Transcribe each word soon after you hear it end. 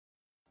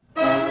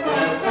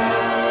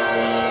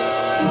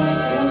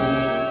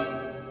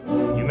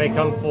may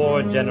come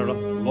forward, General.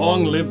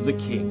 Long live the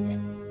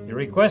king. Your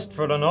request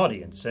for an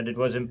audience said it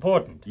was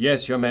important.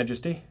 Yes, Your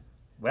Majesty.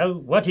 Well,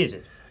 what is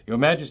it? Your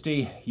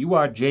Majesty, you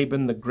are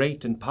Jabin, the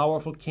great and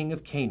powerful king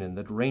of Canaan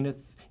that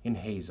reigneth in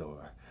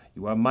Hazor.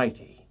 You are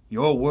mighty.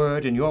 Your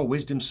word and your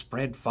wisdom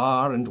spread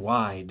far and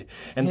wide.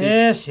 And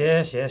Yes.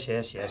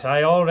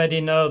 I already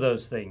know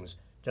those things.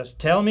 Just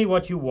tell me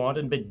what you want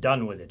and be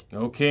done with it.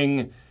 O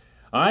king,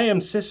 I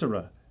am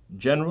Sisera,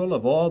 general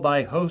of all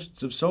thy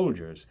hosts of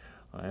soldiers.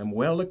 I am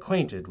well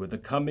acquainted with the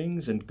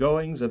comings and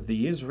goings of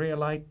the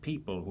Israelite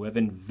people who have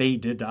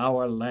invaded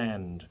our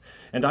land.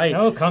 And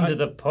come to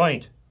the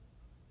point.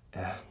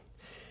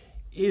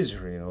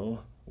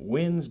 Israel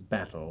wins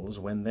battles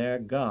when their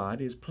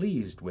God is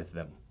pleased with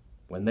them.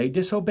 When they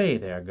disobey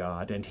their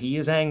God and he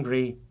is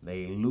angry,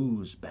 they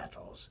lose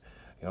battles.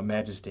 Your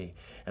Majesty,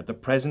 at the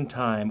present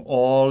time,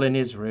 all in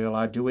Israel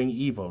are doing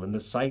evil in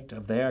the sight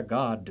of their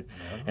God.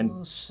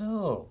 And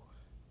so,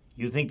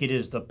 you think it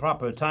is the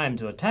proper time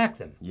to attack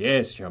them?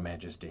 Yes, Your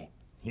Majesty.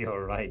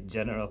 You're right,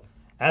 General.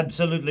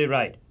 Absolutely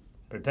right.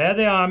 Prepare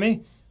the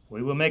army.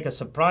 We will make a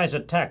surprise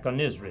attack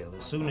on Israel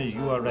as soon as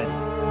you are ready.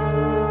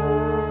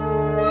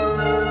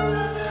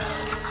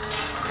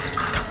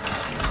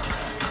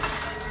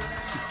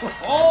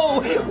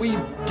 Oh,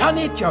 we've done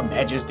it, Your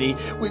Majesty.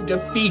 We've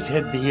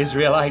defeated the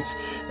Israelites.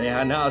 They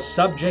are now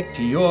subject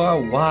to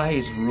your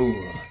wise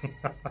rule.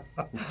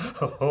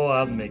 Oh,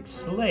 I'll make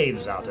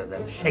slaves out of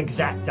them.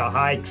 Exact a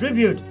high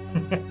tribute.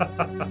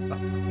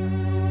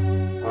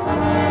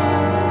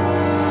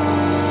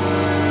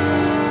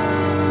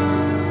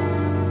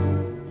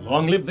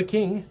 Long live the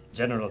king.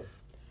 General,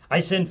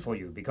 I sent for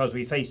you because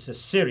we face a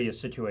serious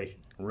situation.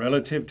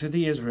 Relative to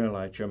the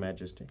Israelites, Your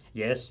Majesty.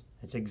 Yes,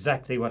 it's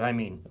exactly what I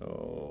mean.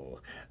 Oh,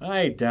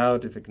 I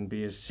doubt if it can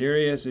be as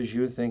serious as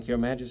you think, Your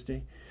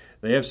Majesty.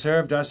 They have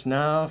served us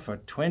now for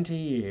 20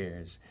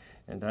 years,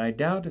 and I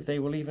doubt if they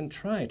will even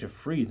try to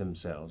free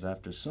themselves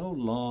after so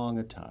long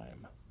a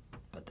time.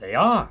 But they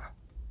are.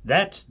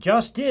 That's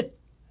just it.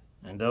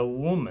 And a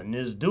woman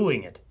is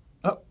doing it.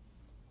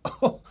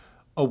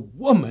 A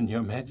woman,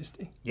 Your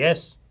Majesty?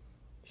 Yes.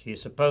 She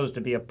is supposed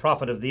to be a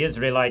prophet of the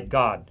Israelite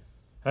God.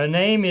 Her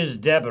name is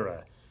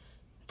Deborah.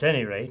 At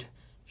any rate,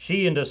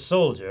 she and a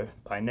soldier,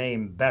 by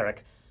name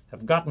Barak,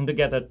 have gotten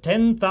together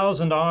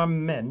 10,000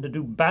 armed men to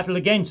do battle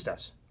against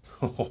us.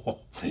 Oh,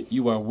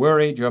 you are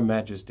worried, Your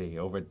Majesty,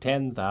 over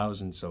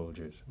 10,000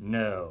 soldiers.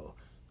 No,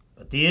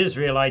 but the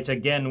Israelites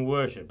again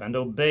worship and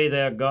obey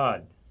their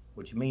God,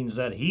 which means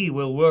that he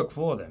will work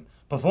for them,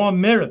 perform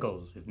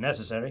miracles if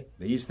necessary.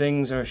 These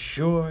things are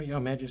sure,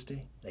 Your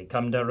Majesty? They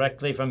come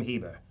directly from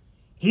Heber.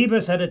 Heber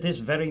said at this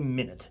very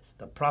minute,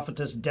 the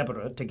prophetess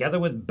Deborah, together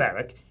with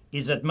Barak,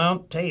 is at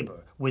Mount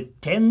Tabor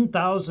with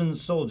 10,000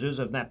 soldiers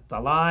of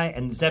Naphtali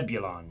and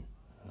Zebulun.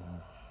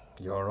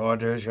 Your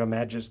orders, Your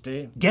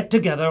Majesty? Get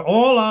together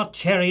all our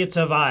chariots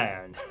of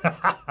iron.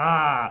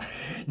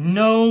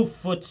 No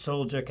foot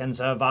soldier can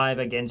survive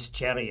against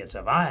chariots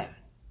of iron.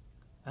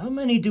 How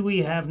many do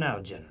we have now,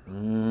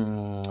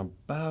 General?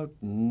 About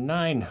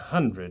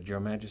 900,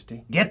 Your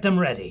Majesty. Get them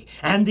ready,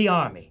 and the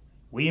army.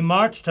 We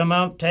march to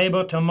Mount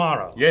Tabor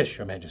tomorrow. Yes,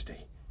 Your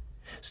Majesty.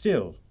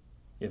 Still,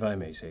 if I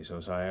may say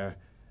so, sire,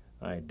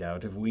 I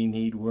doubt if we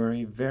need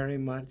worry very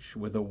much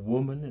with a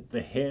woman at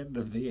the head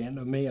of the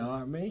enemy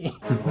army.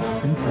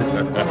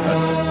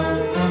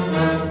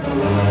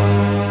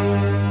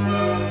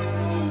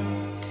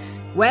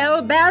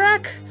 Well,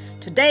 Barak,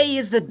 today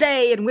is the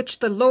day in which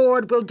the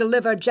Lord will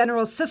deliver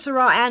General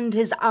Sisera and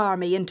his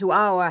army into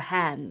our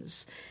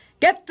hands.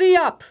 Get thee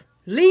up,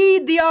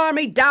 lead the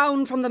army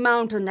down from the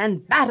mountain,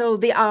 and battle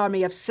the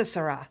army of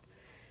Sisera.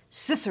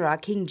 Sisera,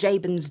 King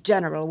Jabin's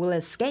general, will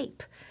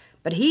escape,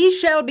 but he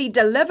shall be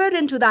delivered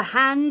into the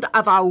hand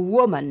of a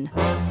woman.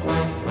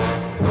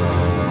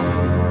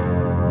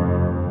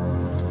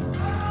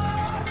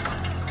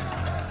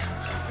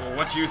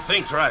 What do you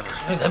think, driver?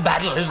 The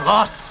battle is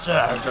lost,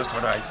 sir. Just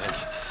what I think.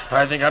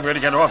 I think I'm going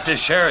to get off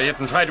this chariot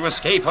and try to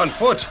escape on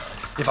foot.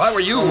 If I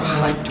were you,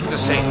 I'd do the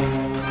same.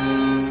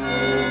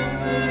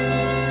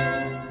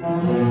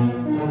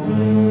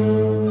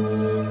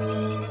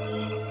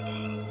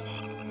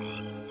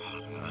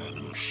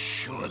 I'm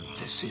sure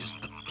this is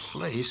the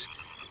place.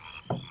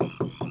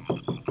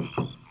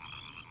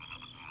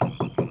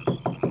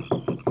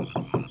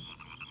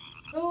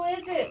 Who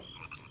is it?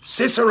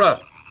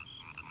 Sisera!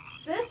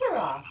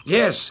 Sisera?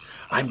 Yes,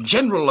 I'm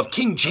general of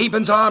King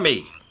Jabin's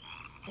army.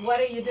 What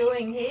are you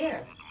doing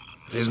here?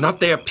 Is not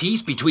there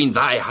peace between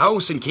thy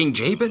house and King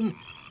Jabin?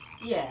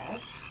 Yes.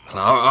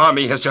 Our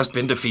army has just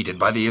been defeated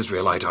by the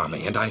Israelite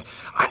army, and I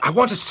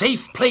want a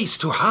safe place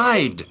to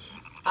hide.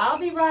 I'll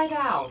be right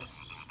out.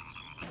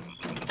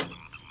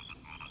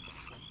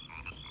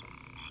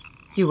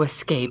 You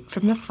escaped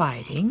from the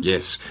fighting?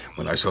 Yes,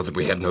 when I saw that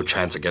we had no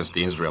chance against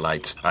the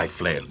Israelites, I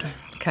fled.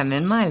 Come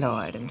in, my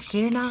lord, and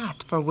fear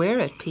not, for we're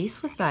at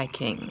peace with thy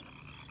king.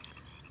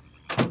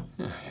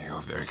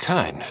 You're very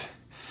kind.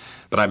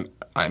 But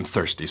I'm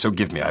thirsty, so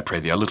give me, I pray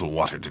thee, a little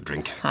water to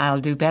drink.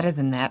 I'll do better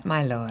than that,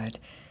 my lord.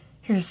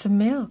 Here's some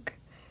milk.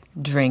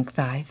 Drink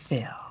thy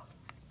fill.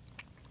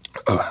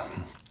 Oh,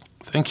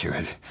 thank you.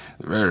 It's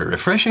very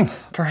refreshing.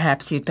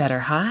 Perhaps you'd better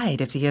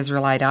hide if the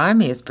Israelite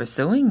army is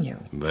pursuing you.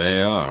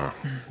 They are.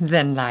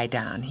 Then lie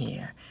down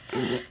here.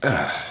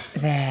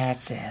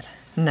 That's it.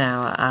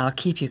 Now, I'll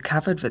keep you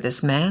covered with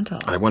this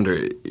mantle. I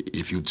wonder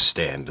if you'd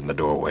stand in the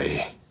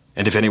doorway.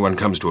 And if anyone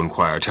comes to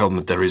inquire, tell them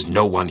that there is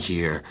no one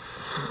here.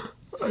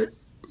 I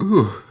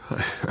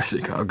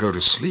think I'll go to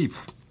sleep.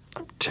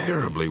 I'm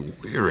terribly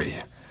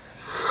weary.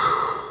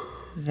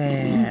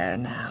 There,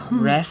 now,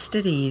 rest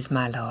at ease,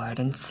 my lord,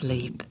 and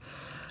sleep.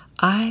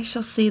 I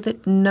shall see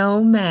that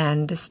no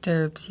man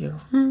disturbs you.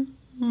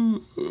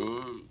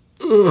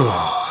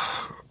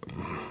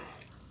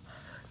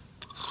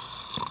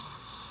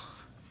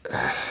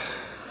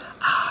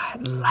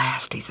 At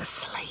last he's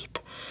asleep.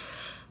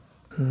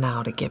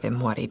 Now to give him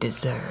what he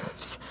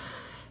deserves.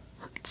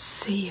 Let's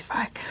see if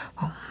I...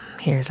 Oh,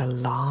 here's a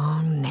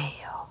long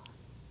nail.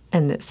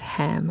 And this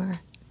hammer,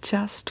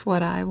 just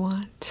what I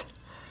want.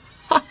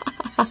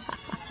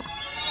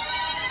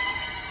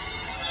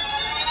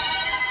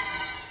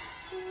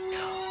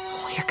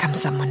 Here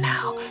comes someone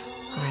now.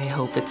 I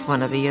hope it's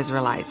one of the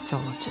Israelite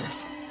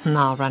soldiers. And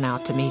I'll run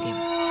out to meet him.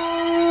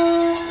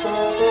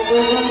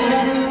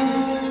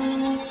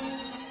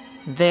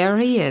 There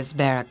he is,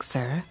 Barak,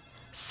 sir.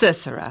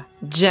 Sisera,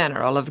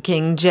 general of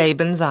King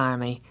Jabin's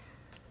army.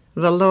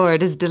 The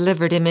Lord has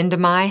delivered him into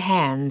my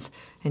hands,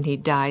 and he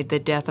died the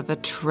death of a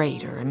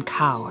traitor and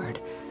coward.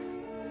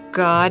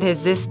 God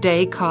has this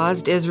day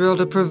caused Israel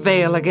to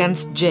prevail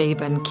against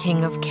Jabin,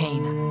 king of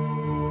Canaan.